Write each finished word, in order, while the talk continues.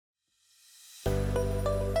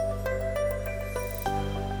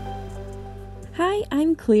Hi,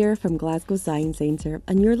 I'm Claire from Glasgow Science Centre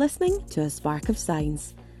and you're listening to A Spark of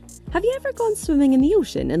Science. Have you ever gone swimming in the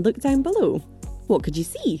ocean and looked down below? What could you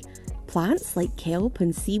see? Plants like kelp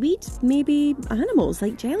and seaweed? Maybe animals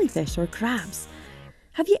like jellyfish or crabs?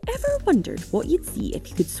 Have you ever wondered what you'd see if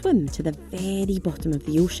you could swim to the very bottom of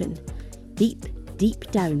the ocean? Deep, deep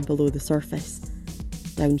down below the surface.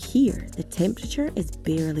 Down here, the temperature is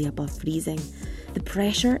barely above freezing. The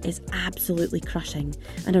pressure is absolutely crushing,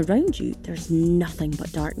 and around you there's nothing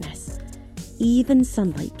but darkness. Even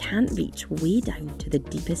sunlight can't reach way down to the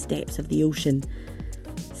deepest depths of the ocean.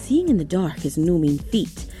 Seeing in the dark is no mean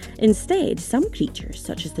feat. Instead, some creatures,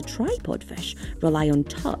 such as the tripod fish, rely on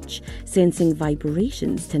touch, sensing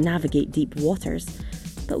vibrations to navigate deep waters.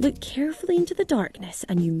 But look carefully into the darkness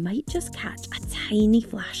and you might just catch a tiny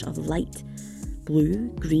flash of light. Blue,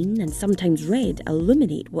 green, and sometimes red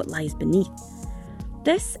illuminate what lies beneath.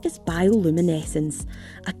 This is bioluminescence,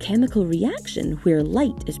 a chemical reaction where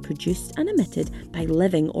light is produced and emitted by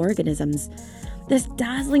living organisms. This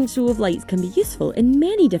dazzling show of lights can be useful in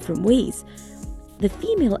many different ways. The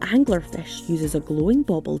female anglerfish uses a glowing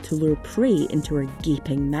bauble to lure prey into her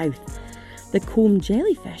gaping mouth. The comb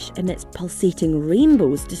jellyfish emits pulsating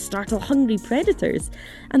rainbows to startle hungry predators,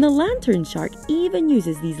 and the lantern shark even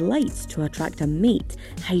uses these lights to attract a mate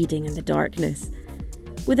hiding in the darkness.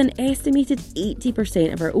 With an estimated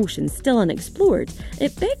 80% of our oceans still unexplored,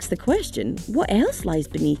 it begs the question, what else lies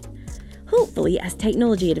beneath? Hopefully, as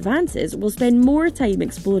technology advances, we'll spend more time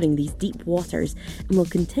exploring these deep waters and will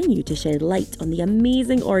continue to shed light on the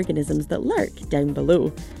amazing organisms that lurk down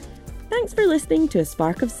below. Thanks for listening to A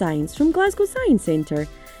Spark of Science from Glasgow Science Centre.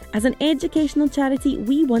 As an educational charity,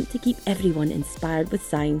 we want to keep everyone inspired with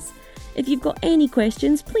science. If you've got any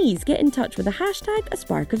questions, please get in touch with the hashtag A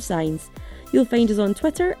Spark of Science. You'll find us on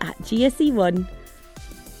Twitter at GSE1.